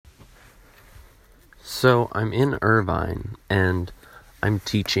So I'm in Irvine and I'm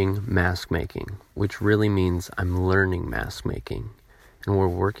teaching mask making, which really means I'm learning mask making, and we're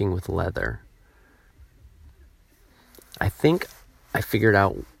working with leather. I think I figured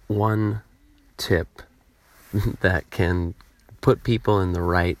out one tip that can put people in the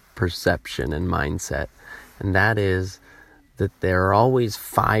right perception and mindset, and that is that there are always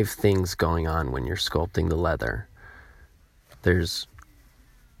 5 things going on when you're sculpting the leather. There's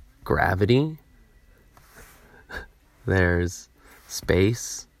gravity, there's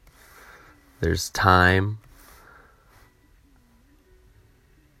space, there's time,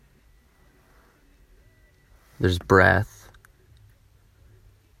 there's breath,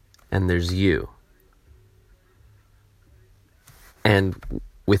 and there's you. And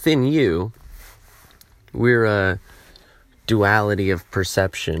within you, we're a duality of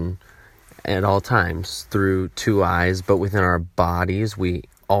perception at all times through 2 eyes, but within our bodies, we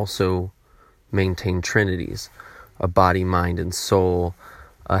also maintain trinities: a body, mind, and soul,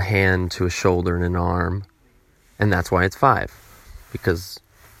 a hand to a shoulder and an arm. And that's why it's 5, because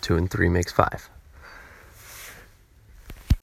 2 and 3 makes 5.